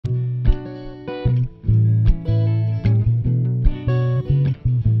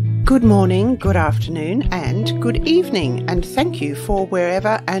Good morning, good afternoon, and good evening, and thank you for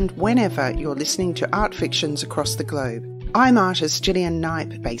wherever and whenever you're listening to art fictions across the globe. I'm artist Jillian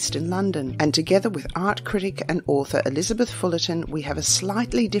Knipe, based in London, and together with art critic and author Elizabeth Fullerton, we have a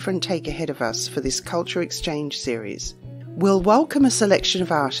slightly different take ahead of us for this Culture Exchange series. We'll welcome a selection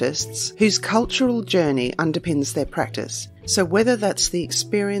of artists whose cultural journey underpins their practice. So whether that's the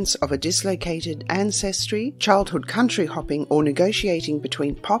experience of a dislocated ancestry, childhood country hopping, or negotiating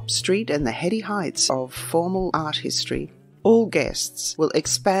between pop, street and the heady heights of formal art history, all guests will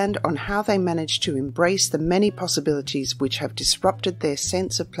expand on how they manage to embrace the many possibilities which have disrupted their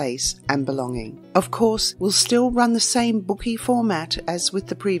sense of place and belonging. Of course, we'll still run the same booky format as with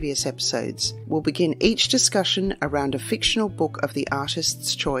the previous episodes. We'll begin each discussion around a fictional book of the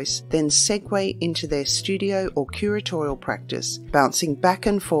artist's choice, then segue into their studio or curatorial practice, bouncing back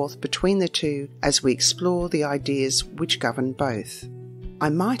and forth between the two as we explore the ideas which govern both. I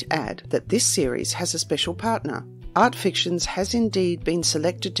might add that this series has a special partner. Art Fictions has indeed been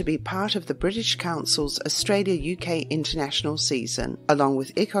selected to be part of the British Council's Australia-UK International Season, along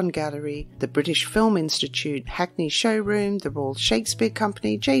with Icon Gallery, the British Film Institute, Hackney Showroom, the Royal Shakespeare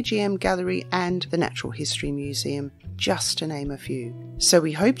Company, JGM Gallery and the Natural History Museum, just to name a few. So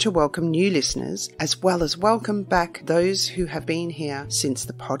we hope to welcome new listeners, as well as welcome back those who have been here since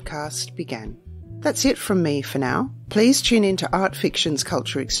the podcast began. That's it from me for now. Please tune in to Art Fiction's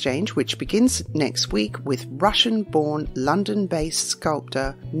Culture Exchange, which begins next week with Russian-born, London-based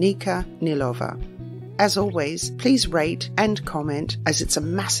sculptor Nika Nilova. As always, please rate and comment, as it's a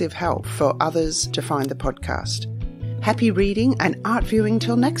massive help for others to find the podcast. Happy reading and art viewing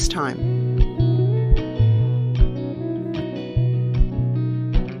till next time.